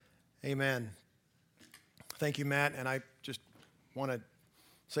Amen. Thank you, Matt. And I just want to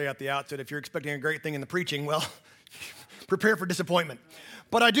say at the outset, if you're expecting a great thing in the preaching, well, prepare for disappointment.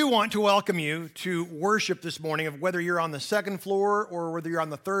 But I do want to welcome you to worship this morning, of whether you're on the second floor or whether you're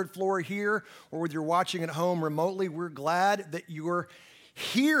on the third floor here or whether you're watching at home remotely. We're glad that you're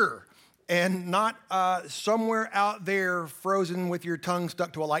here and not somewhere out there frozen with your tongue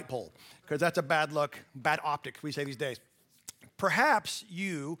stuck to a light pole, because that's a bad look, bad optics, we say these days. Perhaps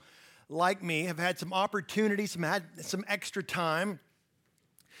you, like me, have had some opportunities, had some extra time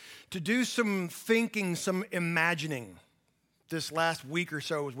to do some thinking, some imagining this last week or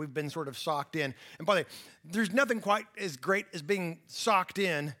so as we've been sort of socked in. And by the way, there's nothing quite as great as being socked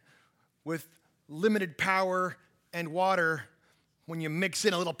in with limited power and water when you mix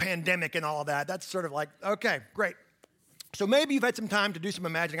in a little pandemic and all of that. That's sort of like, okay, great. So maybe you've had some time to do some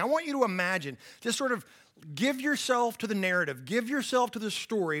imagining. I want you to imagine, just sort of give yourself to the narrative, give yourself to the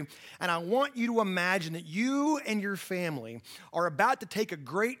story, and I want you to imagine that you and your family are about to take a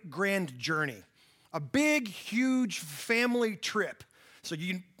great grand journey, a big, huge family trip. So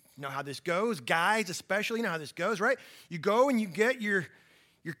you know how this goes, guys especially, you know how this goes, right? You go and you get your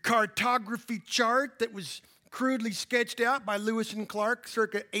cartography chart that was crudely sketched out by Lewis and Clark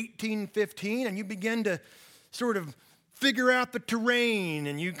circa 1815, and you begin to sort of figure out the terrain,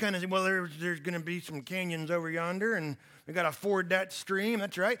 and you kind of say, well, there's going to be some canyons over yonder, and we got to ford that stream,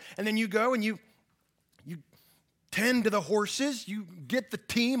 that's right. And then you go and you tend to the horses, you get the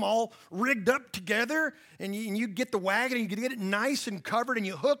team all rigged up together, and you get the wagon, and you get it nice and covered, and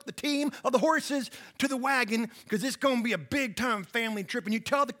you hook the team of the horses to the wagon, because it's going to be a big-time family trip. And you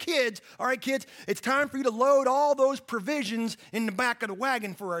tell the kids, all right, kids, it's time for you to load all those provisions in the back of the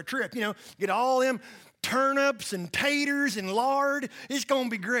wagon for our trip. You know, get all them turnips and taters and lard. It's going to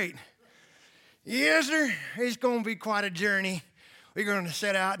be great. Yes, sir, it's going to be quite a journey. We're going to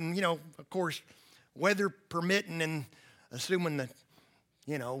set out and, of course, weather permitting and assuming that,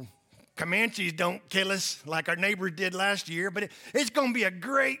 Comanches don't kill us like our neighbors did last year, but it's going to be a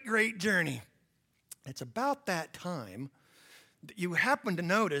great, great journey. It's about that time that you happen to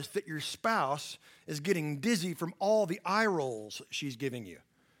notice that your spouse is getting dizzy from all the eye rolls she's giving you.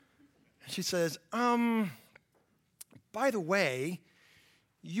 She says, by the way,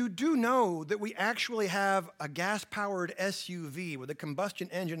 you do know that we actually have a gas-powered SUV with a combustion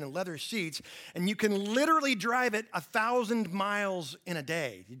engine and leather seats, and you can literally drive it 1,000 miles in a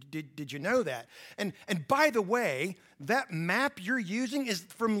day. Did you know that? And by the way, that map you're using is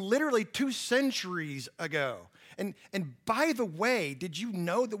from literally 2 centuries ago. And by the way, did you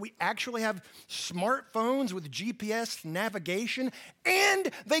know that we actually have smartphones with GPS navigation,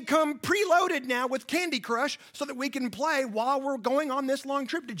 and they come preloaded now with Candy Crush so that we can play while we're going on this long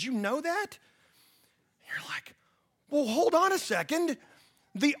trip? Did you know that? You're like, well, hold on a second.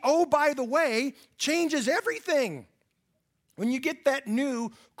 The oh, by the way changes everything. When you get that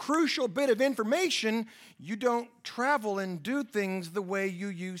new crucial bit of information, you don't travel and do things the way you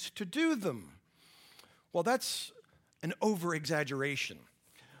used to do them. Well, that's an over-exaggeration,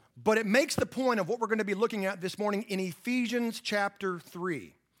 but it makes the point of what we're going to be looking at this morning in Ephesians chapter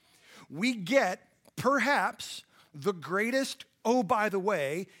 3. We get, perhaps, the greatest, oh, by the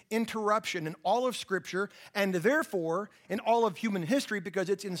way, interruption in all of Scripture, and therefore in all of human history, because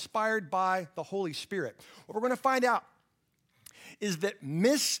it's inspired by the Holy Spirit. What we're going to find out is that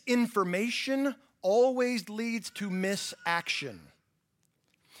misinformation always leads to misaction.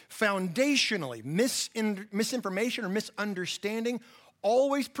 Foundationally, misinformation or misunderstanding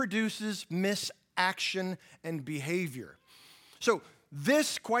always produces misaction and behavior. So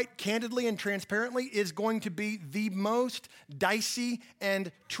this, quite candidly and transparently, is going to be the most dicey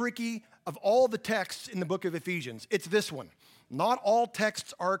and tricky of all the texts in the book of Ephesians. It's this one. Not all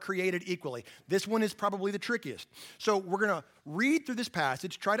texts are created equally. This one is probably the trickiest. So we're going to read through this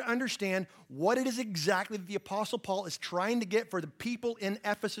passage, try to understand what it is exactly that the Apostle Paul is trying to get for the people in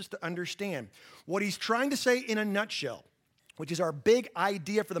Ephesus to understand. What he's trying to say in a nutshell, which is our big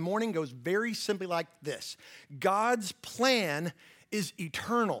idea for the morning, goes very simply like this. God's plan is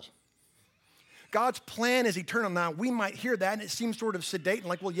eternal. God's plan is eternal. Now, we might hear that and it seems sort of sedate and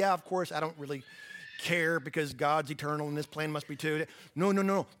like, well, yeah, of course, I don't really care because God's eternal and this plan must be too.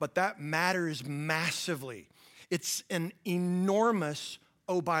 No. But that matters massively. It's an enormous,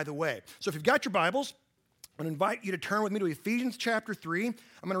 oh, by the way. So if you've got your Bibles, I'm going to invite you to turn with me to Ephesians chapter 3. I'm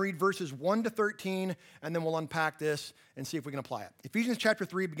going to read verses 1 to 13, and then we'll unpack this and see if we can apply it. Ephesians chapter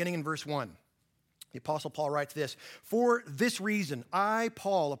 3, beginning in verse 1. The Apostle Paul writes this, "For this reason, I,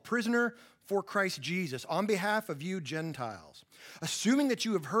 Paul, a prisoner for Christ Jesus on behalf of you Gentiles, assuming that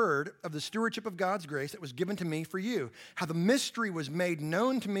you have heard of the stewardship of God's grace that was given to me for you, how the mystery was made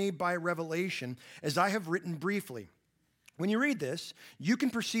known to me by revelation, as I have written briefly. When you read this, you can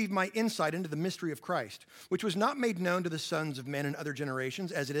perceive my insight into the mystery of Christ, which was not made known to the sons of men in other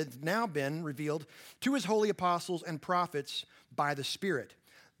generations, as it has now been revealed to his holy apostles and prophets by the Spirit.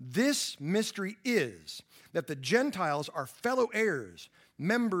 This mystery is that the Gentiles are fellow heirs,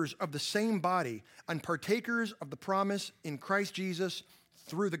 members of the same body, and partakers of the promise in Christ Jesus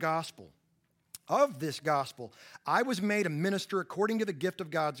through the gospel. Of this gospel, I was made a minister according to the gift of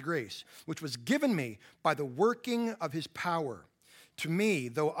God's grace, which was given me by the working of his power. To me,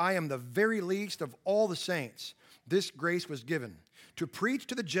 though I am the very least of all the saints, this grace was given, to preach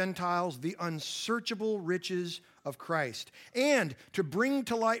to the Gentiles the unsearchable riches of Christ, and to bring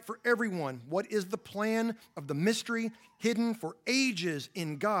to light for everyone what is the plan of the mystery hidden for ages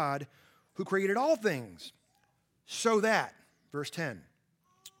in God, who created all things, so that, verse 10,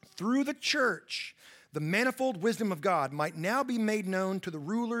 through the church, the manifold wisdom of God might now be made known to the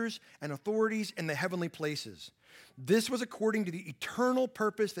rulers and authorities in the heavenly places. This was according to the eternal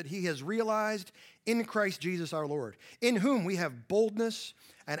purpose that he has realized in Christ Jesus our Lord, in whom we have boldness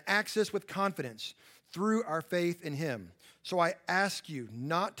and access with confidence through our faith in him. So I ask you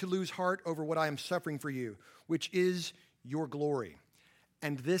not to lose heart over what I am suffering for you, which is your glory.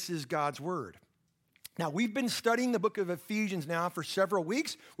 And this is God's word. Now, we've been studying the book of Ephesians now for several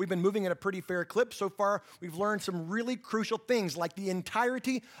weeks. We've been moving at a pretty fair clip. So far, we've learned some really crucial things, like the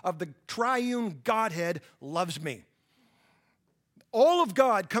entirety of the triune Godhead loves me. All of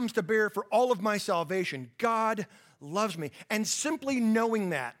God comes to bear for all of my salvation. God loves me. And simply knowing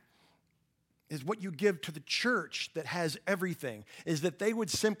that is what you give to the church that has everything, is that they would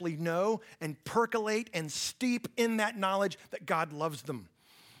simply know and percolate and steep in that knowledge that God loves them.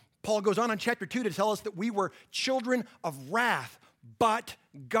 Paul goes on in chapter 2 to tell us that we were children of wrath, but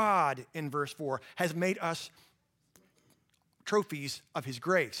God, in verse 4, has made us trophies of his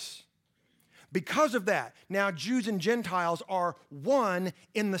grace. Because of that, now Jews and Gentiles are one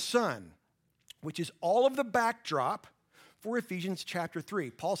in the Son, which is all of the backdrop for Ephesians chapter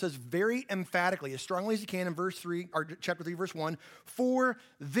 3. Paul says very emphatically, as strongly as he can in verse 3, or chapter 3, verse 1, for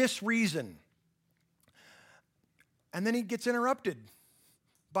this reason. And then he gets interrupted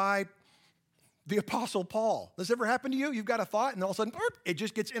by the Apostle Paul. Does this ever happen to you? You've got a thought, and all of a sudden, it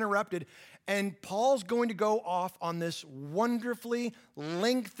just gets interrupted. And Paul's going to go off on this wonderfully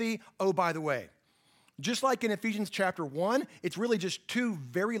lengthy, oh, by the way. Just like in Ephesians chapter 1, it's really just two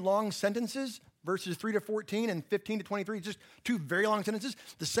very long sentences, verses 3 to 14 and 15 to 23, just two very long sentences.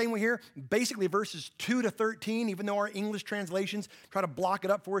 The same way here, basically verses 2 to 13, even though our English translations try to block it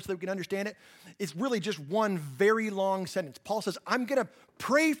up for us so that we can understand it. It's really just one very long sentence. Paul says, I'm going to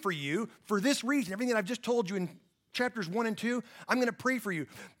pray for you for this reason. Everything that I've just told you in chapters 1 and 2, I'm going to pray for you.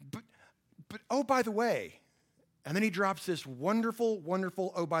 But oh, by the way, and then he drops this wonderful,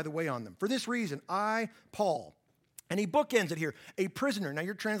 wonderful, oh, by the way on them. For this reason, I, Paul, and he bookends it here, a prisoner. Now,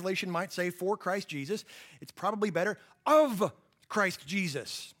 your translation might say for Christ Jesus. It's probably better, of Christ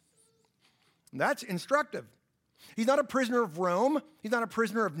Jesus. That's instructive. He's not a prisoner of Rome. He's not a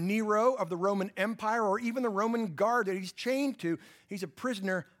prisoner of Nero, of the Roman Empire, or even the Roman guard that he's chained to. He's a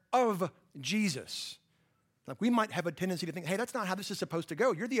prisoner of Jesus. Like, we might have a tendency to think, hey, that's not how this is supposed to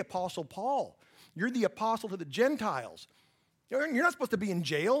go. You're the Apostle Paul. You're the apostle to the Gentiles. You're not supposed to be in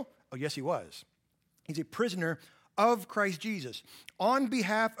jail. Oh, yes, he was. He's a prisoner of Christ Jesus on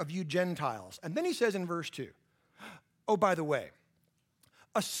behalf of you Gentiles. And then he says in verse 2, oh, by the way,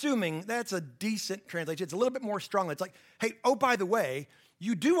 assuming that's a decent translation, it's a little bit more strong. It's like, hey, oh, by the way,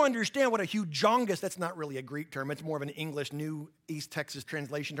 you do understand what a humongous, that's not really a Greek term, it's more of an English New East Texas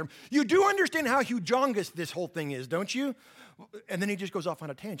translation term. You do understand how humongous this whole thing is, don't you? And then he just goes off on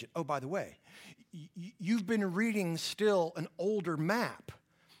a tangent. Oh, by the way, you've been reading still an older map.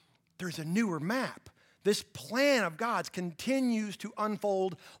 There's a newer map. This plan of God's continues to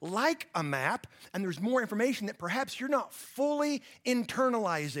unfold like a map, and there's more information that perhaps you're not fully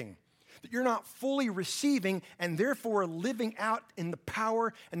internalizing, that you're not fully receiving, and therefore living out in the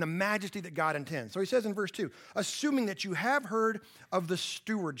power and the majesty that God intends. So he says in verse 2, assuming that you have heard of the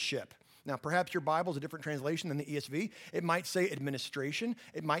stewardship. Now, perhaps your Bible is a different translation than the ESV. It might say administration.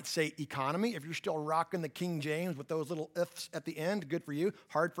 It might say economy. If you're still rocking the King James with those little ifs at the end, good for you.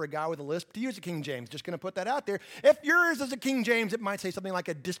 Hard for a guy with a lisp to use a King James. Just going to put that out there. If yours is a King James, it might say something like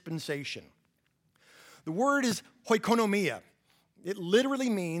a dispensation. The word is oikonomia. It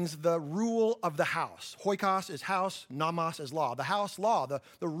literally means the rule of the house. Oikos is house, nomos is law. The house law,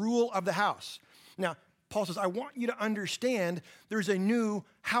 the rule of the house. Now, Paul says, I want you to understand there's a new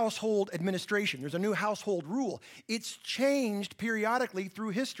household administration. There's a new household rule. It's changed periodically through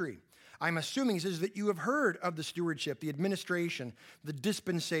history. I'm assuming, he says, that you have heard of the stewardship, the administration, the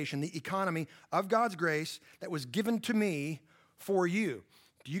dispensation, the economy of God's grace that was given to me for you.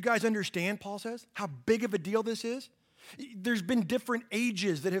 Do you guys understand, Paul says, how big of a deal this is? There's been different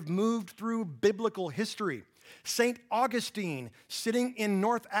ages that have moved through biblical history. St. Augustine, sitting in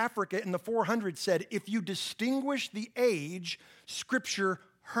North Africa in the 400s, said, if you distinguish the age, Scripture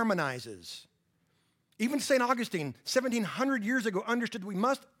harmonizes. Even St. Augustine, 1700 years ago, understood that we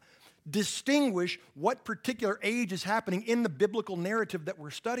must distinguish what particular age is happening in the biblical narrative that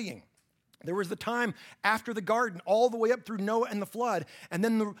we're studying. There was the time after the garden, all the way up through Noah and the flood, and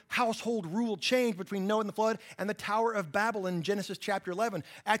then the household rule changed between Noah and the flood and the Tower of Babel in Genesis chapter 11.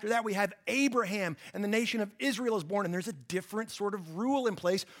 After that, we have Abraham, and the nation of Israel is born, and there's a different sort of rule in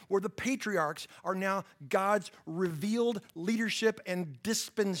place where the patriarchs are now God's revealed leadership and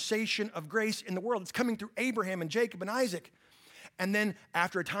dispensation of grace in the world. It's coming through Abraham and Jacob and Isaac. And then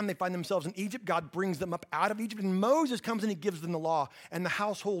after a time they find themselves in Egypt, God brings them up out of Egypt, and Moses comes and he gives them the law, and the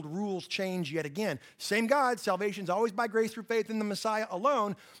household rules change yet again. Same God, salvation is always by grace through faith in the Messiah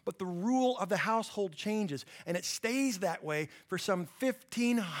alone, but the rule of the household changes, and it stays that way for some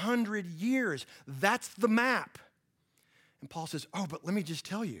 1,500 years. That's the map. And Paul says, oh, but let me just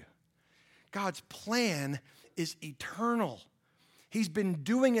tell you, God's plan is eternal. He's been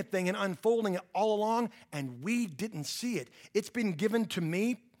doing a thing and unfolding it all along, and we didn't see it. It's been given to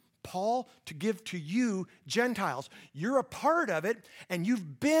me, Paul, to give to you, Gentiles. You're a part of it, and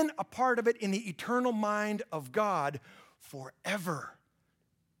you've been a part of it in the eternal mind of God forever.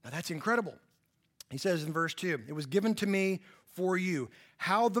 Now, that's incredible. He says in verse 2, it was given to me for you.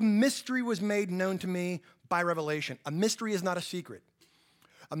 How the mystery was made known to me by revelation. A mystery is not a secret.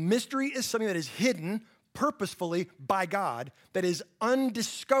 A mystery is something that is hidden purposefully by God, that is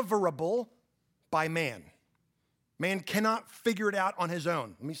undiscoverable by man. Man cannot figure it out on his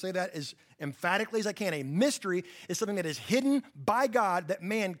own. Let me say that as emphatically as I can. A mystery is something that is hidden by God that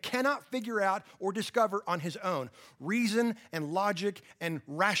man cannot figure out or discover on his own. Reason and logic and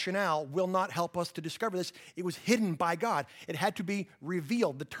rationale will not help us to discover this. It was hidden by God. It had to be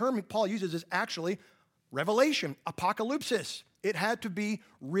revealed. The term Paul uses is actually revelation, apocalypsis. It had to be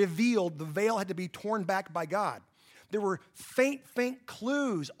revealed. The veil had to be torn back by God. There were faint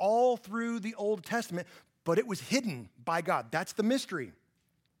clues all through the Old Testament, but it was hidden by God. That's the mystery.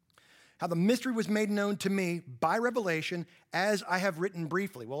 How the mystery was made known to me by revelation, as I have written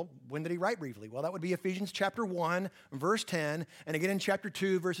briefly. Well, when did he write briefly? Well, that would be Ephesians chapter 1, verse 10, and again in chapter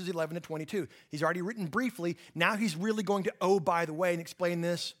 2, verses 11 to 22. He's already written briefly. Now he's really going to, oh, by the way, and explain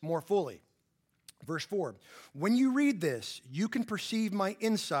this more fully. Verse 4, when you read this, you can perceive my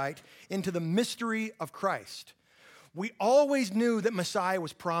insight into the mystery of Christ. We always knew that Messiah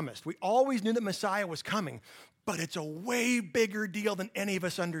was promised. We always knew that Messiah was coming, but it's a way bigger deal than any of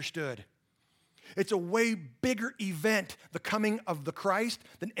us understood. It's a way bigger event, the coming of the Christ,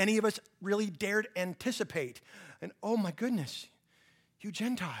 than any of us really dared anticipate. And oh my goodness, you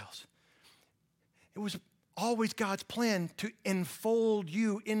Gentiles, it was always God's plan to enfold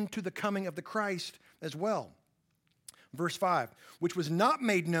you into the coming of the Christ as well. Verse 5, which was not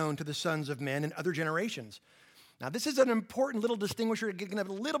made known to the sons of men in other generations. Now, this is an important little distinguisher. Getting a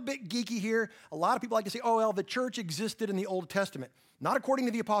little bit geeky here. A lot of people like to say, oh, well, the church existed in the Old Testament. Not according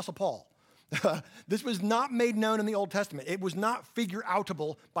to the Apostle Paul. This was not made known in the Old Testament. It was not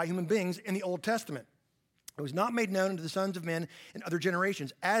figure-outable by human beings in the Old Testament. It was not made known to the sons of men in other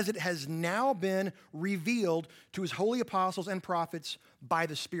generations, as it has now been revealed to his holy apostles and prophets by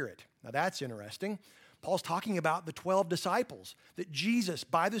the Spirit. Now that's interesting. Paul's talking about the 12 disciples, that Jesus,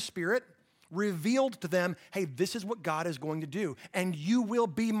 by the Spirit, revealed to them, hey, this is what God is going to do, and you will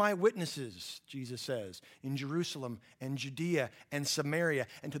be my witnesses, Jesus says, in Jerusalem and Judea and Samaria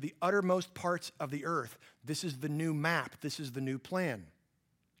and to the uttermost parts of the earth. This is the new map. This is the new plan.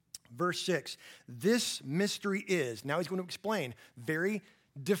 Verse 6, this mystery is, now he's going to explain very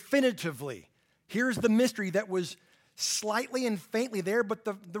definitively. Here's the mystery that was slightly and faintly there, but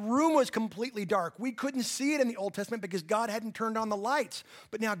the room was completely dark. We couldn't see it in the Old Testament because God hadn't turned on the lights,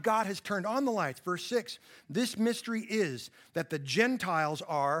 but now God has turned on the lights. Verse 6, this mystery is that the Gentiles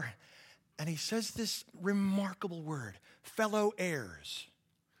are, and he says this remarkable word, fellow heirs.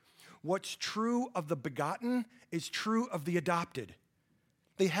 What's true of the begotten is true of the adopted.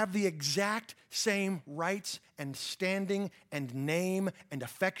 They have the exact same rights and standing and name and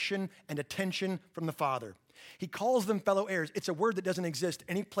affection and attention from the Father. He calls them fellow heirs. It's a word that doesn't exist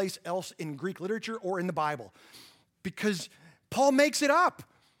anyplace else in Greek literature or in the Bible because Paul makes it up.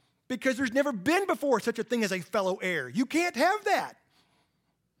 because there's never been before such a thing as a fellow heir. You can't have that.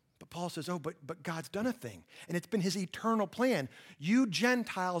 But Paul says, oh, but God's done a thing, and it's been his eternal plan. You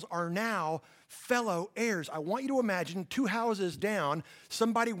Gentiles are now fellow heirs. I want you to imagine 2 houses down,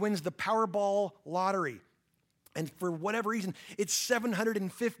 somebody wins the Powerball lottery. And for whatever reason, it's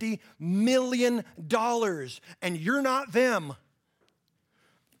 $750 million, and you're not them.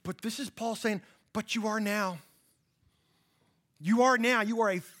 But this is Paul saying, but you are now. You are now. You are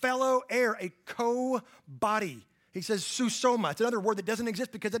a fellow heir, a co-body. He says susoma. It's another word that doesn't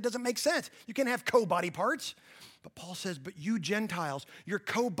exist because it doesn't make sense. You can't have co-body parts. But Paul says, but you Gentiles, your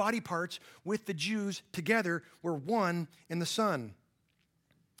co-body parts with the Jews together were one in the Son.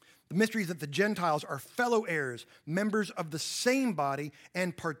 The mystery is that the Gentiles are fellow heirs, members of the same body,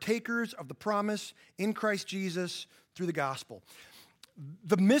 and partakers of the promise in Christ Jesus through the gospel.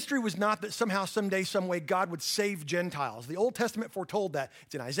 The mystery was not that somehow, someday, some way, God would save Gentiles. The Old Testament foretold that.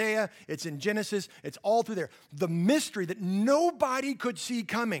 It's in Isaiah, it's in Genesis, it's all through there. The mystery that nobody could see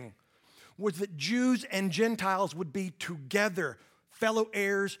coming was that Jews and Gentiles would be together, fellow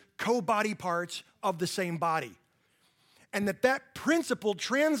heirs, co-body parts of the same body. And that principle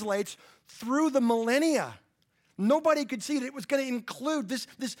translates through the millennia. Nobody could see that it was going to include, this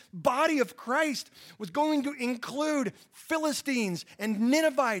body of Christ was going to include Philistines and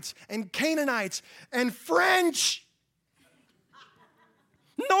Ninevites and Canaanites and French.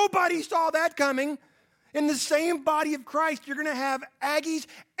 Nobody saw that coming. In the same body of Christ, you're going to have Aggies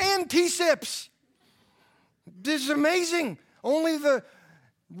and T-Sips. This is amazing. Only the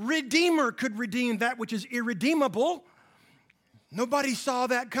Redeemer could redeem that which is irredeemable. Nobody saw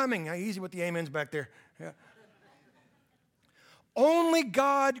that coming. Now, easy with the amens back there. Yeah. Only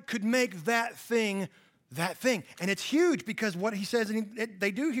God could make that thing that thing. And it's huge because what he says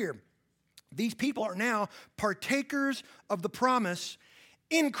they do here. These people are now partakers of the promise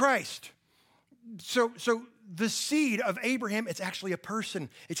in Christ. So the seed of Abraham, it's actually a person.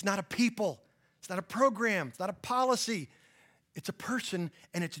 It's not a people. It's not a program. It's not a policy. It's a person,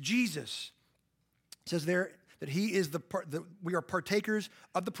 and it's Jesus. It says there that he is we are partakers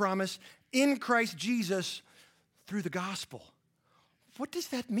of the promise in Christ Jesus through the gospel. What does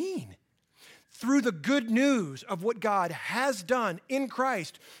that mean? Through the good news of what God has done in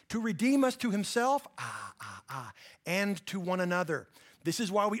Christ to redeem us to himself, and to one another. This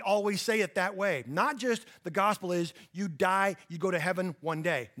is why we always say it that way. Not just the gospel is you die, you go to heaven one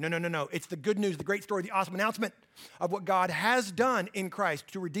day. No. It's the good news, the great story, the awesome announcement of what God has done in Christ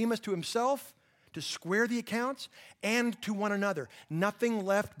to redeem us to himself, to square the accounts, and to one another. Nothing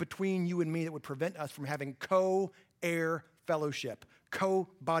left between you and me that would prevent us from having co-heir fellowship,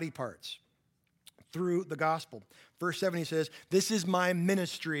 co-body parts through the gospel. Verse 7, he says, this is my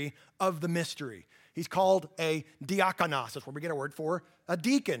ministry of the mystery. He's called a diakonos. That's where we get our word for a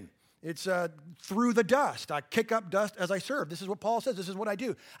deacon. It's through the dust. I kick up dust as I serve. This is what Paul says. This is what I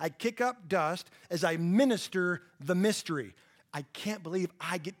do. I kick up dust as I minister the mystery. I can't believe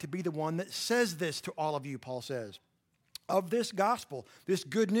I get to be the one that says this to all of you, Paul says. Of this gospel, this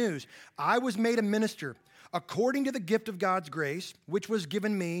good news, I was made a minister according to the gift of God's grace, which was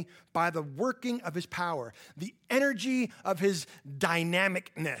given me by the working of his power. The energy of his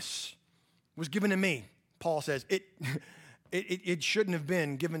dynamicness was given to me. Paul says, it shouldn't have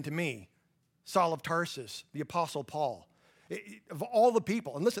been given to me. Saul of Tarsus, the Apostle Paul. Of all the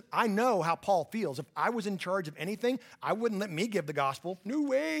people, and listen, I know how Paul feels. If I was in charge of anything, I wouldn't let me give the gospel. No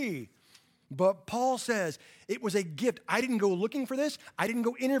way. But Paul says it was a gift. I didn't go looking for this. I didn't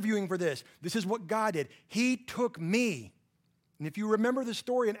go interviewing for this. This is what God did. He took me. And if you remember the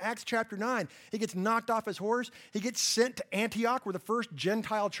story in Acts chapter 9, he gets knocked off his horse. He gets sent to Antioch, where the first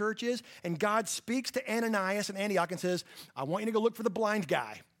Gentile church is, and God speaks to Ananias in Antioch and says, I want you to go look for the blind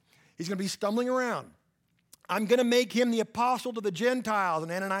guy. He's going to be stumbling around. I'm going to make him the apostle to the Gentiles.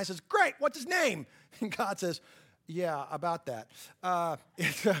 And Ananias says, great, what's his name? And God says, yeah, about that.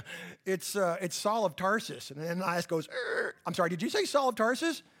 It's Saul of Tarsus. And Ananias goes, I'm sorry, did you say Saul of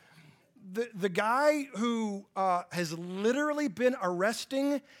Tarsus? The guy who has literally been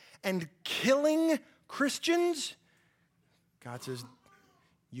arresting and killing Christians? God says,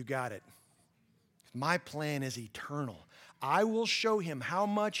 you got it. My plan is eternal. I will show him how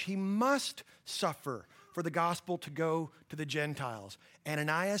much he must suffer for the gospel to go to the Gentiles.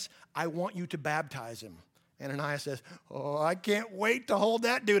 Ananias, I want you to baptize him. Ananias says, oh, I can't wait to hold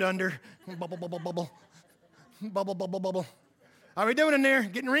that dude under. Bubble, bubble, bubble. Bubble, bubble, bubble. How are we doing in there?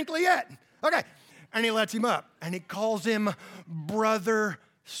 Getting wrinkly yet? Okay. And he lets him up. And he calls him Brother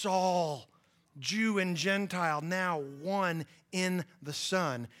Saul. Jew and Gentile, now one in the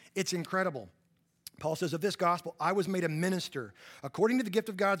Son. It's incredible. Paul says, of this gospel, I was made a minister according to the gift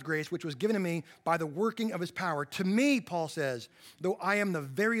of God's grace, which was given to me by the working of his power. To me, Paul says, though I am the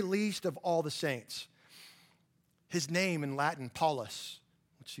very least of all the saints. His name in Latin, Paulus,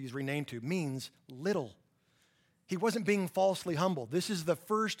 which he's renamed to, means little. He wasn't being falsely humble. This is the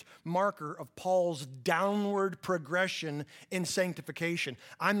first marker of Paul's downward progression in sanctification.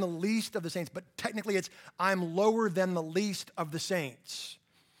 I'm the least of the saints, but technically it's I'm lower than the least of the saints.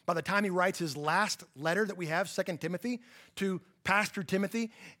 By the time he writes his last letter that we have, 2 Timothy, to Pastor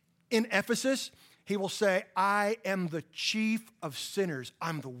Timothy in Ephesus, he will say, I am the chief of sinners.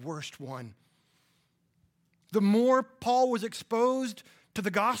 I'm the worst one. The more Paul was exposed to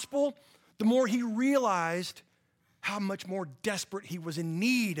the gospel, the more he realized how much more desperate he was in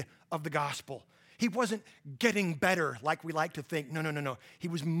need of the gospel. He wasn't getting better like we like to think. No. He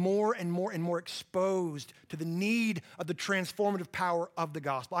was more and more exposed to the need of the transformative power of the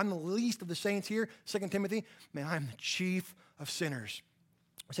gospel. I'm the least of the saints here, 2 Timothy. Man, I'm the chief of sinners.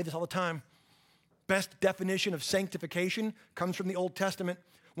 I say this all the time. Best definition of sanctification comes from the Old Testament.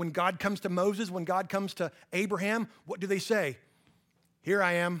 When God comes to Moses, when God comes to Abraham, what do they say? Here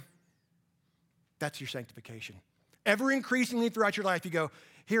I am. That's your sanctification. Ever increasingly throughout your life, you go,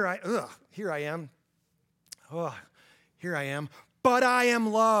 here I am. Here I am. But I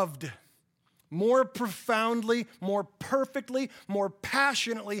am loved more profoundly, more perfectly, more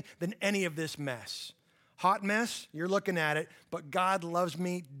passionately than any of this mess. Hot mess, you're looking at it, but God loves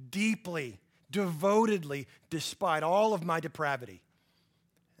me deeply, devotedly, despite all of my depravity.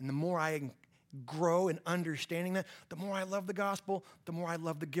 And the more I grow in understanding that, the more I love the gospel, the more I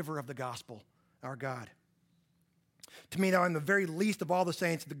love the giver of the gospel, our God. To me, though, I'm the very least of all the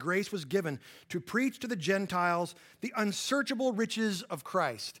saints. The grace was given to preach to the Gentiles the unsearchable riches of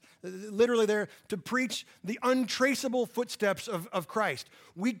Christ. Literally there, to preach the untraceable footsteps of Christ.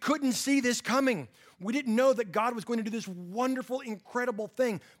 We couldn't see this coming. We didn't know that God was going to do this wonderful, incredible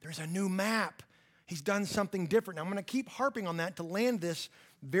thing. There's a new map. He's done something different. Now, I'm going to keep harping on that to land this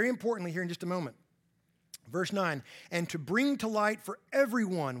very importantly here in just a moment. Verse 9, and to bring to light for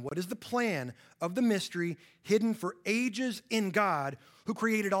everyone what is the plan of the mystery hidden for ages in God who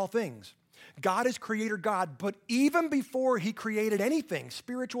created all things. God is creator God, but even before he created anything,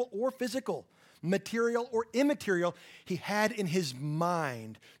 spiritual or physical, material or immaterial, he had in his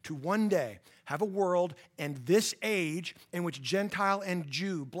mind to one day have a world and this age in which Gentile and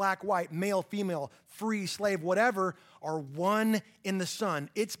Jew, black, white, male, female, free, slave, whatever, are one in the Son.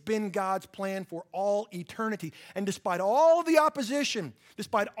 It's been God's plan for all eternity. And despite all the opposition,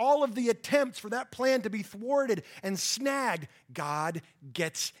 despite all of the attempts for that plan to be thwarted and snagged, God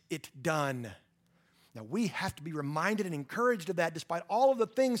gets it done. Now, we have to be reminded and encouraged of that. Despite all of the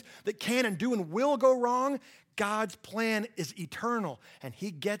things that can and do and will go wrong, God's plan is eternal, and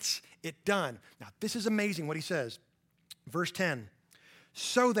he gets it done. Now, this is amazing what he says. Verse 10,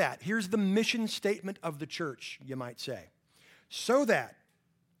 so that, here's the mission statement of the church, you might say. So that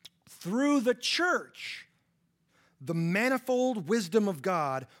through the church, the manifold wisdom of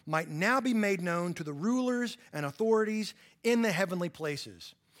God might now be made known to the rulers and authorities in the heavenly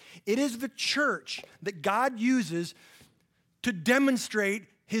places. It is the church that God uses to demonstrate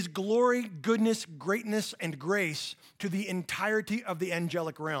his glory, goodness, greatness, and grace to the entirety of the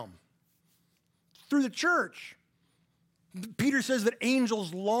angelic realm. Through the church. Peter says that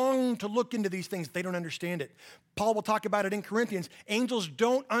angels long to look into these things. They don't understand it. Paul will talk about it in Corinthians. Angels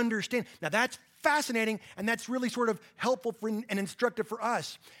don't understand. Now that's fascinating, and that's really sort of helpful and instructive for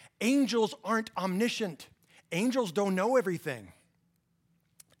us. Angels aren't omniscient. Angels don't know everything.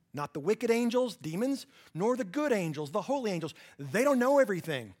 Not the wicked angels, demons, nor the good angels, the holy angels. They don't know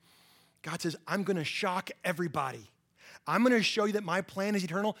everything. God says, I'm going to shock everybody. I'm going to show you that my plan is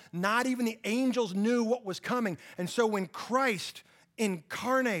eternal. Not even the angels knew what was coming. And so when Christ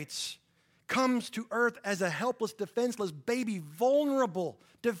incarnates, comes to earth as a helpless, defenseless baby, vulnerable,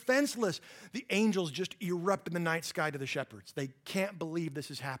 defenseless, the angels just erupt in the night sky to the shepherds. They can't believe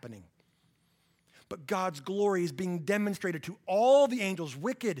this is happening. But God's glory is being demonstrated to all the angels,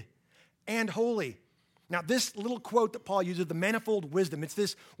 wicked and holy. Now, this little quote that Paul uses, the manifold wisdom, it's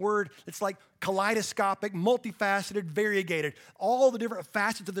this word that's like kaleidoscopic, multifaceted, variegated. All the different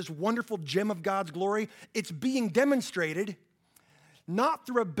facets of this wonderful gem of God's glory, it's being demonstrated not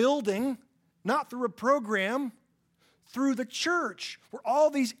through a building, not through a program, through the church, where all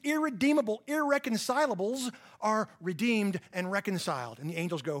these irredeemable, irreconcilables are redeemed and reconciled. And the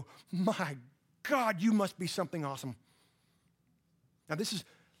angels go, my God, you must be something awesome. Now, this is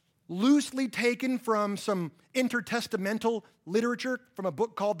loosely taken from some intertestamental literature from a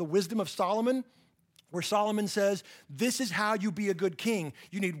book called The Wisdom of Solomon. where Solomon says, this is how you be a good king.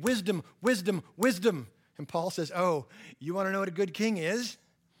 You need wisdom, wisdom, wisdom. And Paul says, oh, you want to know what a good king is?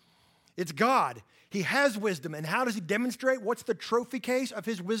 It's God. He has wisdom. And how does he demonstrate? What's the trophy case of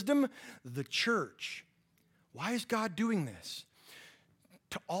his wisdom? The church. Why is God doing this?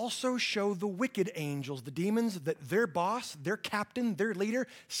 To also show the wicked angels, the demons, that their boss, their captain, their leader,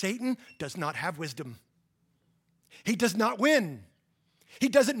 Satan, does not have wisdom. He does not win. He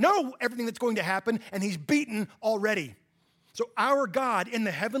doesn't know everything that's going to happen, and he's beaten already. So our God in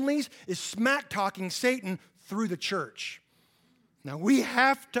the heavenlies is smack-talking Satan through the church. Now, we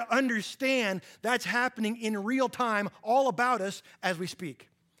have to understand that's happening in real time all about us as we speak.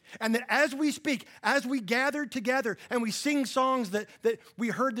 And that as we speak, as we gather together and we sing songs that we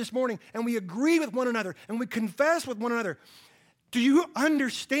heard this morning, and we agree with one another and we confess with one another, do you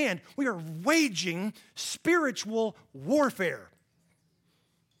understand? We are waging spiritual warfare.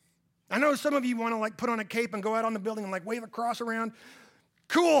 I know some of you want to put on a cape and go out on the building and wave a cross around.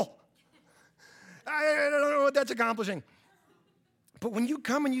 Cool. I don't know what that's accomplishing. But when you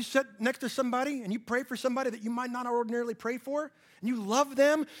come and you sit next to somebody and you pray for somebody that you might not ordinarily pray for, and you love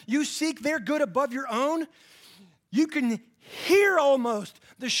them, you seek their good above your own, you can hear almost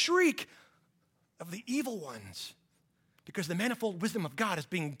the shriek of the evil ones because the manifold wisdom of God is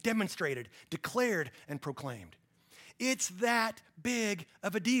being demonstrated, declared, and proclaimed. It's that big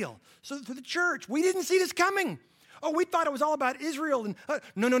of a deal. So to the church, we didn't see this coming. Oh, we thought it was all about Israel. And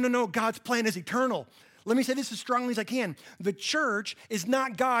no. God's plan is eternal. Let me say this as strongly as I can. The church is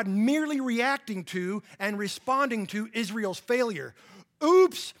not God merely reacting to and responding to Israel's failure.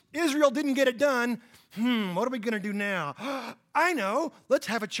 Oops, Israel didn't get it done. What are we going to do now? I know, let's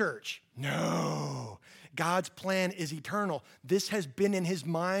have a church. No. God's plan is eternal. This has been in his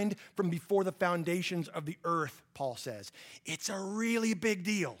mind from before the foundations of the earth, Paul says. It's a really big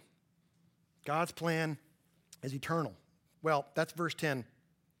deal. God's plan is eternal. Well, that's verse 10.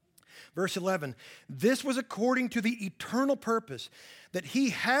 Verse 11, this was according to the eternal purpose that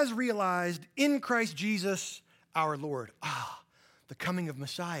he has realized in Christ Jesus our Lord. The coming of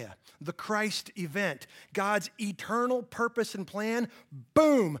Messiah, the Christ event, God's eternal purpose and plan,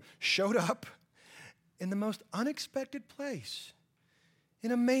 boom, showed up in the most unexpected place,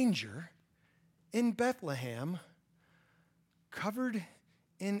 in a manger in Bethlehem, covered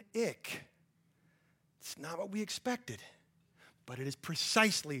in ick. It's not what we expected, but it is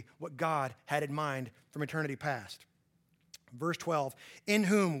precisely what God had in mind from eternity past. Verse 12, in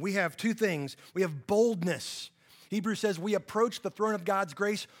whom we have two things. We have boldness. Hebrews says we approach the throne of God's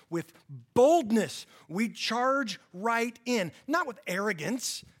grace with boldness. We charge right in, not with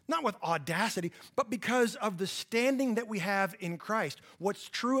arrogance, not with audacity, but because of the standing that we have in Christ. What's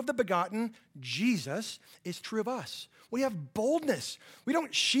true of the begotten, Jesus, is true of us. We have boldness. We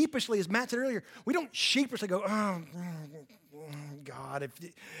don't sheepishly, as Matt said earlier, we don't sheepishly go, oh, God,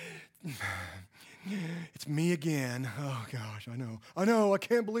 it's me again. Oh, gosh, I know, I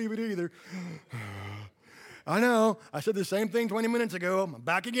can't believe it either. I know, I said the same thing 20 minutes ago. I'm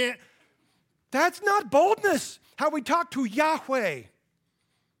back again. That's not boldness, how we talk to Yahweh.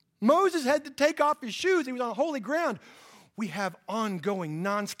 Moses had to take off his shoes. He was on holy ground. We have ongoing,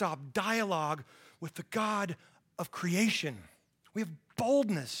 nonstop dialogue with the God of creation. We have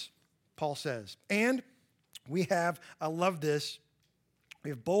boldness, Paul says. And we have, I love this, we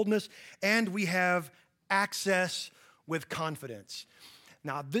have boldness and we have access with confidence.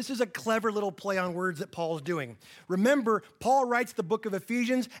 Now, this is a clever little play on words that Paul's doing. Remember, Paul writes the book of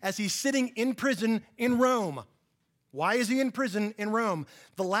Ephesians as he's sitting in prison in Rome. Why is he in prison in Rome?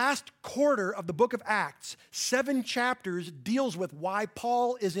 The last quarter of the book of Acts, 7 chapters, deals with why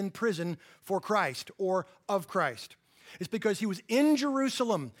Paul is in prison for Christ or of Christ. It's because he was in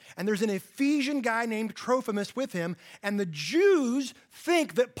Jerusalem, and there's an Ephesian guy named Trophimus with him, and the Jews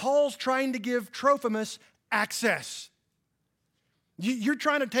think that Paul's trying to give Trophimus access. You're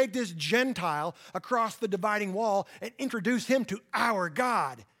trying to take this Gentile across the dividing wall and introduce him to our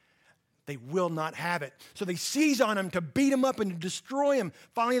God. They will not have it. So they seize on him to beat him up and to destroy him.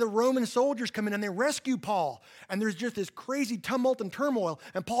 Finally, the Roman soldiers come in and they rescue Paul. And there's just this crazy tumult and turmoil.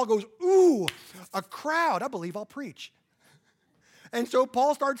 And Paul goes, ooh, a crowd. I believe I'll preach. And so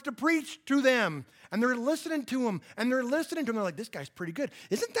Paul starts to preach to them. And they're listening to him. And they're listening to him. They're like, this guy's pretty good.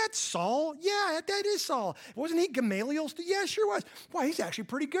 Isn't that Saul? Yeah, that is Saul. Wasn't he Gamaliel? Yeah, sure was. Boy, he's actually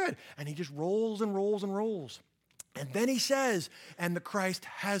pretty good. And he just rolls and rolls and rolls. And then he says, and the Christ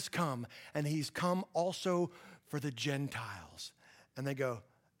has come, and he's come also for the Gentiles. And they go,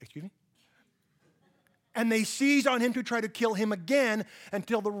 excuse me? And they seize on him to try to kill him again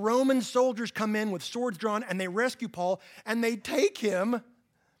until the Roman soldiers come in with swords drawn, and they rescue Paul, and they take him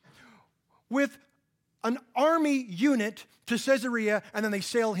with an army unit to Caesarea, and then they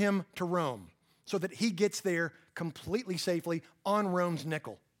sail him to Rome so that he gets there completely safely on Rome's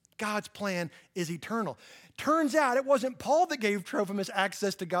nickel. God's plan is eternal. Turns out it wasn't Paul that gave Trophimus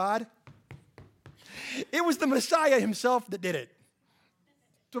access to God. It was the Messiah himself that did it.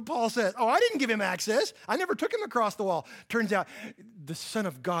 So Paul says, I didn't give him access. I never took him across the wall. Turns out the Son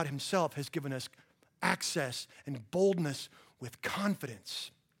of God himself has given us access and boldness with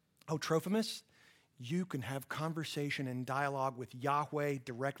confidence. Oh, Trophimus, you can have conversation and dialogue with Yahweh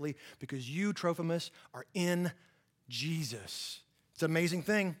directly because you, Trophimus, are in Jesus. It's an amazing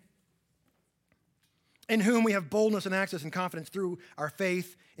thing. In whom we have boldness and access and confidence through our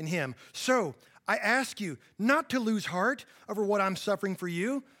faith in him. So I ask you not to lose heart over what I'm suffering for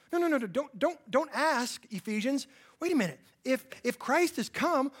you. No. Don't ask, Ephesians. Wait a minute. If Christ has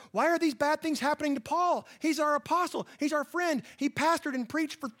come, why are these bad things happening to Paul? He's our apostle. He's our friend. He pastored and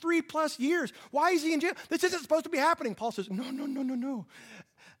preached for 3+ years. Why is he in jail? This isn't supposed to be happening. Paul says, no.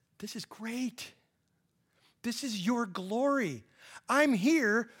 This is great. This is your glory. I'm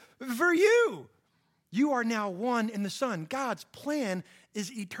here for you. You are now one in the Son. God's plan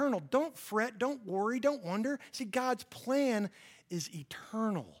is eternal. Don't fret, don't worry, don't wonder. See, God's plan is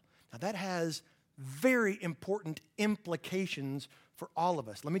eternal. Now, that has very important implications for all of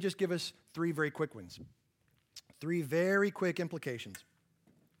us. Let me just give us 3 very quick ones. 3 very quick implications.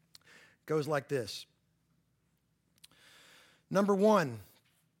 Goes like this. Number 1,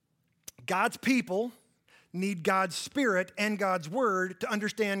 God's people need God's Spirit and God's Word to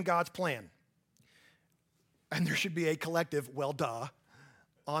understand God's plan. And there should be a collective, well, duh,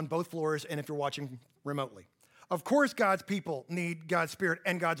 on both floors and if you're watching remotely. Of course, God's people need God's Spirit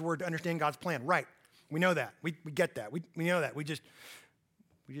and God's Word to understand God's plan. Right. We know that. We get that. We know that. We just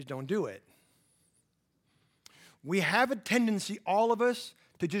don't do it. We have a tendency, all of us,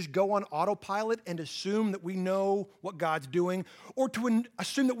 to just go on autopilot and assume that we know what God's doing, or to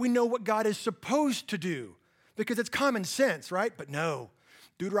assume that we know what God is supposed to do, because it's common sense, right? But no.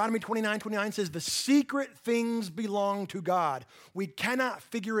 Deuteronomy 29:29 says, the secret things belong to God. We cannot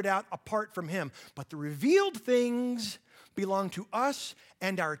figure it out apart from him. But the revealed things belong to us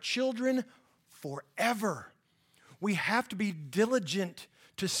and our children forever. We have to be diligent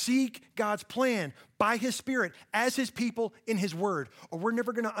to seek God's plan by his Spirit as his people in his word, or we're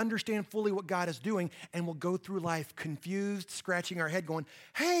never going to understand fully what God is doing, and we'll go through life confused, scratching our head going,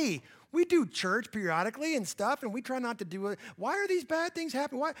 hey, we do church periodically and stuff, and we try not to do it. Why are these bad things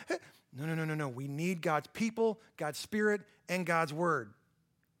happening? Why? No. We need God's people, God's Spirit, and God's word.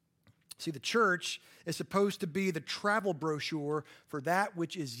 See, the church is supposed to be the travel brochure for that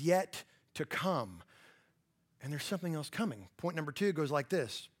which is yet to come. And there's something else coming. Point number 2 goes like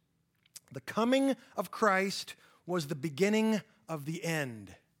this. The coming of Christ was the beginning of the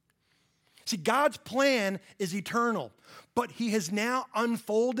end. See, God's plan is eternal, but he has now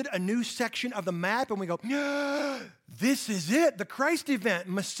unfolded a new section of the map, and we go, this is it. The Christ event,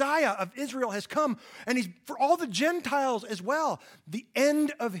 Messiah of Israel has come, and he's for all the Gentiles as well. The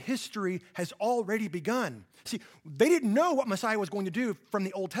end of history has already begun. See, they didn't know what Messiah was going to do from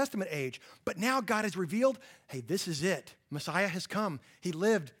the Old Testament age, but now God has revealed, hey, this is it. Messiah has come. He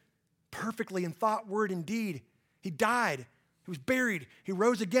lived perfectly in thought, word, and deed. He died. He was buried. He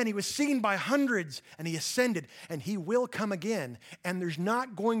rose again. He was seen by hundreds, and he ascended, and he will come again. And there's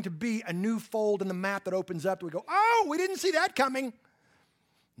not going to be a new fold in the map that opens up that we go, oh, we didn't see that coming.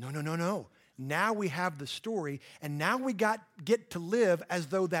 No. Now we have the story, and now we get to live as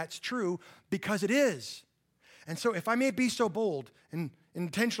though that's true, because it is. And so if I may be so bold and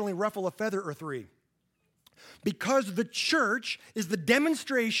intentionally ruffle a feather or 3, because the church is the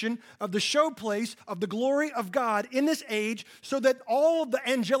demonstration of the showplace of the glory of God in this age, so that all of the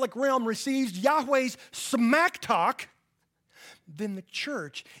angelic realm receives Yahweh's smack talk, then the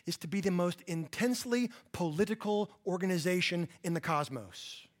church is to be the most intensely political organization in the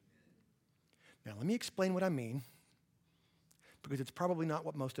cosmos. Now, let me explain what I mean, because it's probably not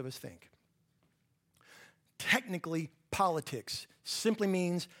what most of us think. Technically, politics simply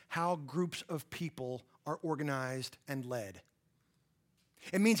means how groups of people are organized and led.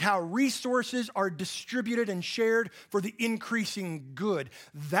 It means how resources are distributed and shared for the increasing good.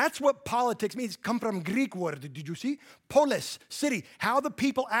 That's what politics means. It comes from Greek word, did you see? Polis, city, how the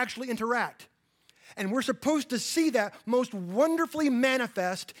people actually interact. And we're supposed to see that most wonderfully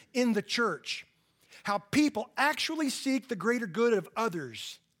manifest in the church. How people actually seek the greater good of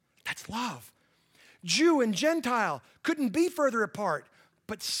others. That's love. Jew and Gentile couldn't be further apart,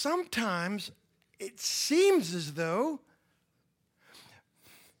 but sometimes it seems as though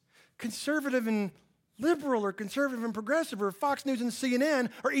conservative and Liberal or conservative and progressive or Fox News and CNN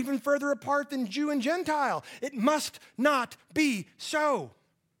are even further apart than Jew and Gentile. It must not be so.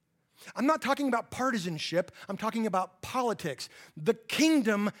 I'm not talking about partisanship. I'm talking about politics. The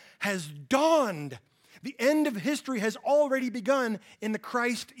kingdom has dawned. The end of history has already begun in the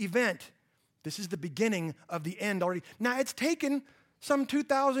Christ event. This is the beginning of the end already. Now, it's taken some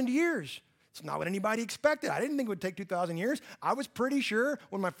 2,000 years. It's not what anybody expected. I didn't think it would take 2,000 years. I was pretty sure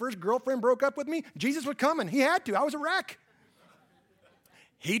when my first girlfriend broke up with me, Jesus was coming. He had to. I was a wreck.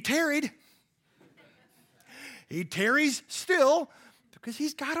 He tarried. He tarries still because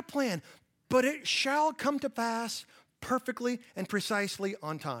he's got a plan. But it shall come to pass perfectly and precisely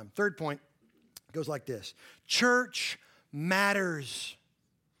on time. Third point goes like this. Church matters.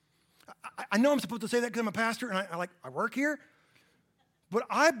 I know I'm supposed to say that because I'm a pastor and I work here. But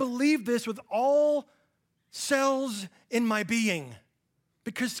I believe this with all cells in my being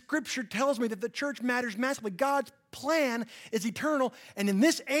because Scripture tells me that the church matters massively. God's plan is eternal, and in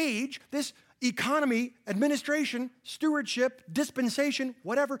this age, this economy, administration, stewardship, dispensation,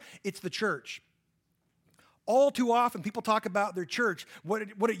 whatever, it's the church. All too often, people talk about their church, what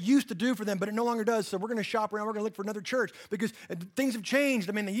it used to do for them, but it no longer does. So we're going to shop around. We're going to look for another church because things have changed.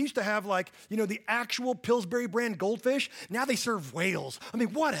 I mean, they used to have the actual Pillsbury brand goldfish. Now they serve whales. I mean,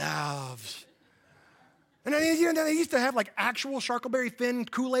 what else? And they used to have actual Sharkleberry Fin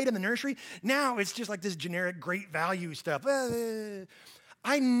Kool-Aid in the nursery. Now it's just like this generic great value stuff.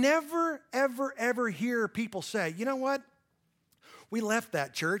 I never, ever, ever hear people say, you know what? We left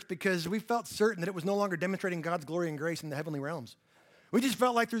that church because we felt certain that it was no longer demonstrating God's glory and grace in the heavenly realms. We just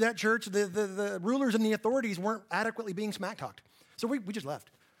felt like through that church, the rulers and the authorities weren't adequately being smack-talked. So we just left.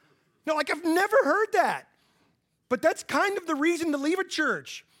 No, I've never heard that. But that's kind of the reason to leave a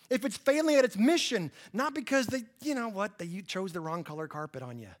church. If it's failing at its mission, not because they chose the wrong color carpet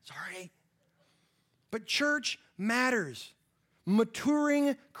on you. Sorry. But church matters.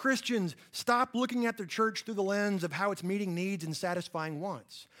 Maturing Christians stop looking at their church through the lens of how it's meeting needs and satisfying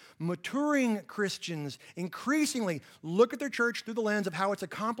wants. Maturing Christians increasingly look at their church through the lens of how it's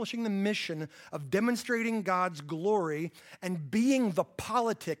accomplishing the mission of demonstrating God's glory and being the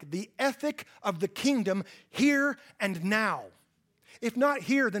politic, the ethic of the kingdom here and now. If not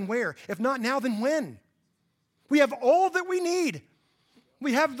here, then where? If not now, then when? We have all that we need.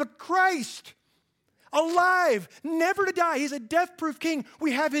 We have the Christ. Alive, never to die. He's a death-proof king.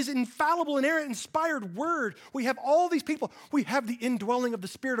 We have his infallible, inerrant, inspired word. We have all these people. We have the indwelling of the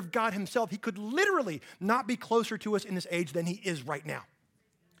Spirit of God himself. He could literally not be closer to us in this age than he is right now.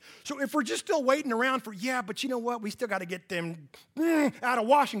 So if we're just still waiting around for, but you know what? We still got to get them out of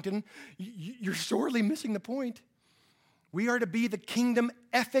Washington. You're sorely missing the point. We are to be the kingdom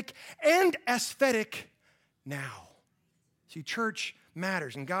ethic and aesthetic now. See, church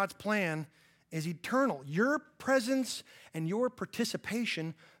matters, and God's plan is eternal. Your presence and your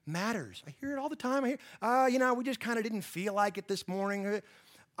participation matters. I hear it all the time. I hear, we just kind of didn't feel like it this morning.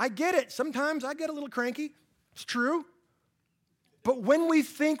 I get it. Sometimes I get a little cranky. It's true. But when we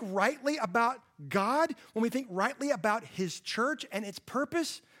think rightly about God, when we think rightly about his church and its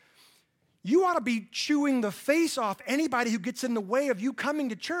purpose, you ought to be chewing the face off anybody who gets in the way of you coming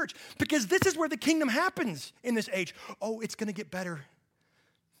to church, because this is where the kingdom happens in this age. Oh, it's going to get better.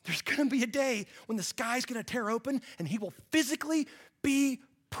 There's going to be a day when the sky's going to tear open and he will physically be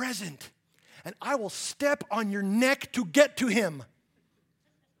present. And I will step on your neck to get to him.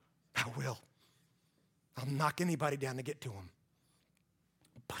 I will. I'll knock anybody down to get to him.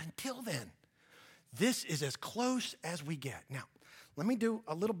 But until then, this is as close as we get. Now, let me do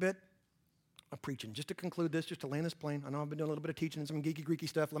a little bit of preaching just to conclude this, just to land this plane. I know I've been doing a little bit of teaching and some geeky, Greeky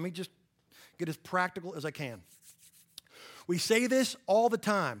stuff. Let me just get as practical as I can. We say this all the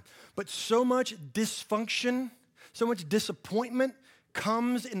time, but so much dysfunction, so much disappointment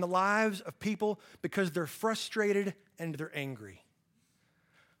comes in the lives of people because they're frustrated and they're angry.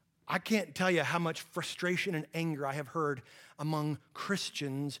 I can't tell you how much frustration and anger I have heard among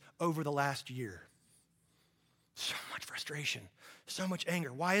Christians over the last year. So much frustration, so much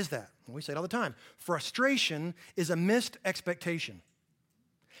anger. Why is that? Well, we say it all the time. Frustration is a missed expectation.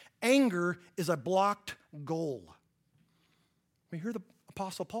 Anger is a blocked goal. We hear the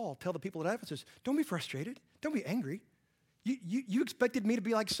Apostle Paul tell the people at Ephesus, don't be frustrated, don't be angry. You expected me to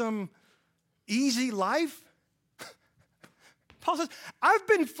be like some easy life? Paul says, I've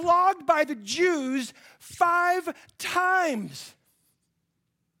been flogged by the Jews 5 times.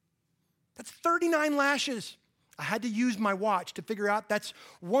 That's 39 lashes. I had to use my watch to figure out that's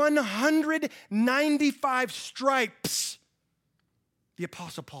 195 stripes the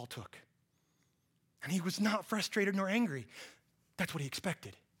Apostle Paul took. And he was not frustrated nor angry. That's what he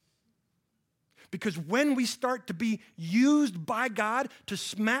expected. Because when we start to be used by God to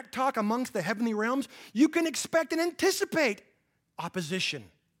smack talk amongst the heavenly realms, you can expect and anticipate opposition.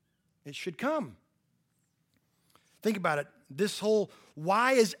 It should come. Think about it. This whole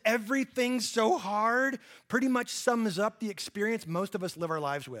why is everything so hard pretty much sums up the experience most of us live our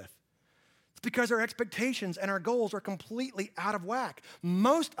lives with. It's because our expectations and our goals are completely out of whack.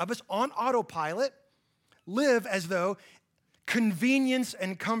 Most of us on autopilot live as though convenience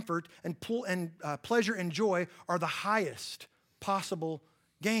and comfort and pleasure and joy are the highest possible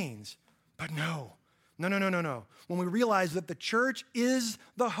gains. But no. When we realize that the church is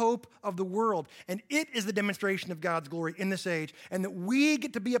the hope of the world, and it is the demonstration of God's glory in this age, and that we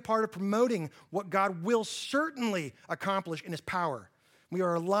get to be a part of promoting what God will certainly accomplish in His power. We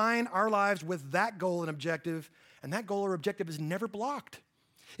are align our lives with that goal and objective, and that goal or objective is never blocked.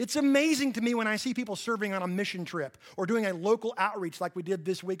 It's amazing to me when I see people serving on a mission trip or doing a local outreach like we did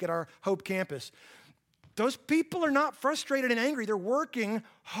this week at our Hope campus. Those people are not frustrated and angry. They're working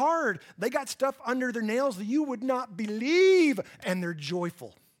hard. They got stuff under their nails that you would not believe, and they're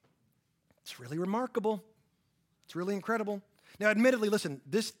joyful. It's really remarkable. It's really incredible. Now, admittedly, listen,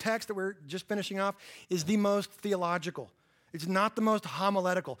 this text that we're just finishing off is the most theological. It's not the most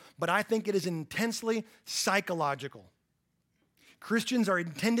homiletical, but I think it is intensely psychological. Christians are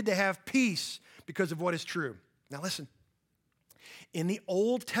intended to have peace because of what is true. Now, listen. In the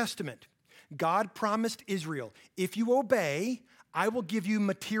Old Testament, God promised Israel, if you obey, I will give you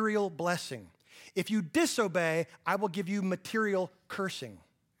material blessing. If you disobey, I will give you material cursing.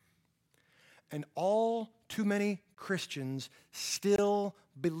 And all too many Christians still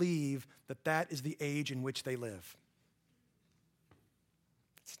believe that that is the age in which they live.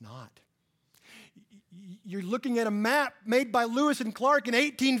 It's not. You're looking at a map made by Lewis and Clark in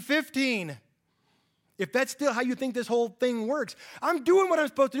 1815. If that's still how you think this whole thing works. I'm doing what I'm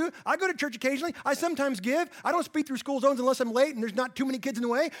supposed to do. I go to church occasionally. I sometimes give. I don't speed through school zones unless I'm late and there's not too many kids in the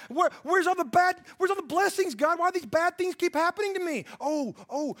way. Where's all the blessings, God? Why do these bad things keep happening to me?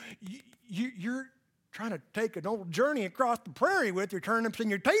 You're trying to take an old journey across the prairie with your turnips and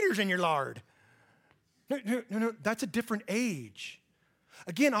your taters in your lard. No, that's a different age.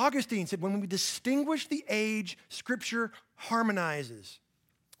 Again, Augustine said, when we distinguish the age, Scripture harmonizes.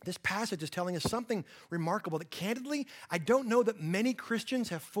 This passage is telling us something remarkable that, candidly, I don't know that many Christians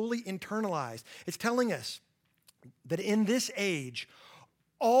have fully internalized. It's telling us that in this age,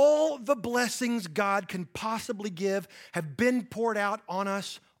 all the blessings God can possibly give have been poured out on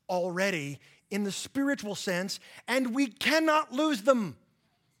us already in the spiritual sense, and we cannot lose them.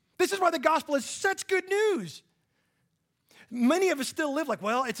 This is why the gospel is such good news. Many of us still live like,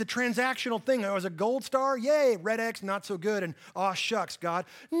 well, it's a transactional thing. It was a gold star, yay, red X, not so good, and aw, shucks, God.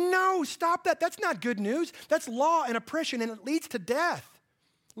 No, stop that. That's not good news. That's law and oppression, and it leads to death.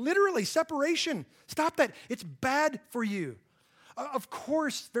 Literally, separation. Stop that. It's bad for you. Of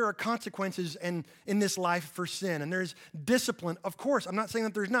course, there are consequences in this life for sin, and there's discipline. Of course, I'm not saying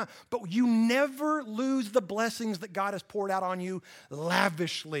that there's not, but you never lose the blessings that God has poured out on you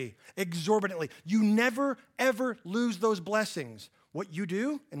lavishly, exorbitantly. You never, ever lose those blessings. What you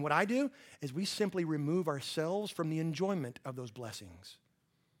do and what I do is we simply remove ourselves from the enjoyment of those blessings.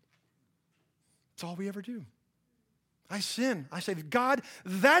 That's all we ever do. I sin. I say, God,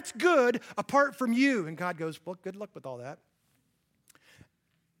 that's good apart from you. And God goes, well, good luck with all that.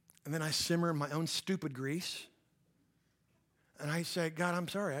 And then I simmer in my own stupid grease. And I say, God, I'm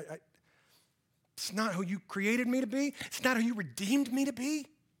sorry. It's not who you created me to be. It's not who you redeemed me to be.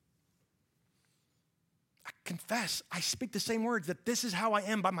 I confess, I speak the same words, that this is how I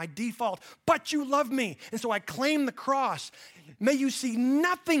am by my default, but you love me. And so I claim the cross. May you see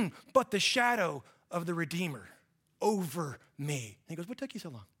nothing but the shadow of the Redeemer over me. And he goes, what took you so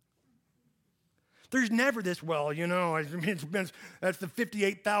long? There's never this, well, you know, that's the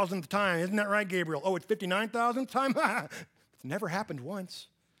 58,000th time. Isn't that right, Gabriel? Oh, it's 59,000th time? It's never happened once.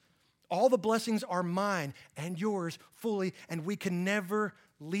 All the blessings are mine and yours fully, and we can never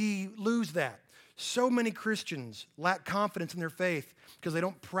lose that. So many Christians lack confidence in their faith because they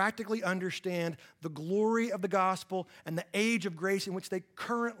don't practically understand the glory of the gospel and the age of grace in which they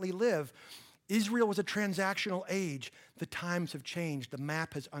currently live. Israel was a transactional age. The times have changed. The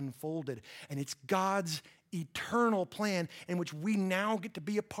map has unfolded. And it's God's eternal plan in which we now get to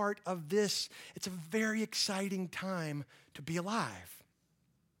be a part of this. It's a very exciting time to be alive.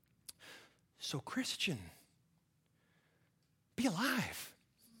 So, Christian, be alive.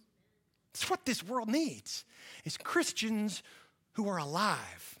 It's what this world needs, is Christians who are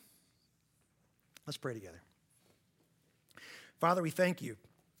alive. Let's pray together. Father, we thank you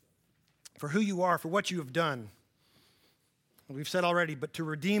for who you are, for what you have done. We've said already, but to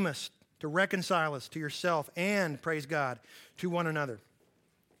redeem us, to reconcile us to yourself and, praise God, to one another.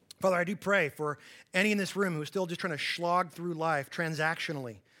 Father, I do pray for any in this room who is still just trying to slog through life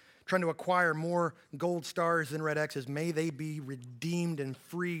transactionally, trying to acquire more gold stars than red X's. May they be redeemed and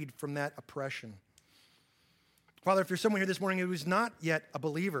freed from that oppression. Father, if there's someone here this morning who is not yet a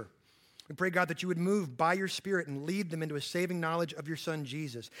believer, we pray, God, that you would move by your Spirit and lead them into a saving knowledge of your Son,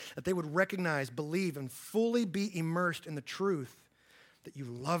 Jesus, that they would recognize, believe, and fully be immersed in the truth that you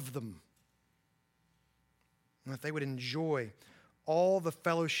love them, and that they would enjoy all the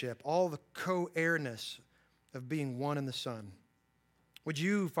fellowship, all the co-heirness of being one in the Son. Would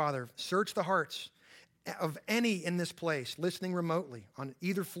you, Father, search the hearts of any in this place, listening remotely on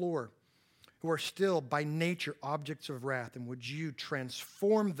either floor, who are still by nature objects of wrath, and would you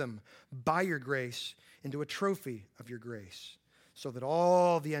transform them by your grace into a trophy of your grace, so that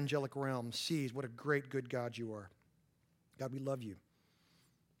all the angelic realm sees what a great, good God you are. God, we love you.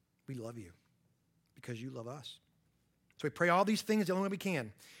 We love you because you love us. So we pray all these things the only way we can,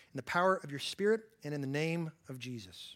 in the power of your Spirit and in the name of Jesus.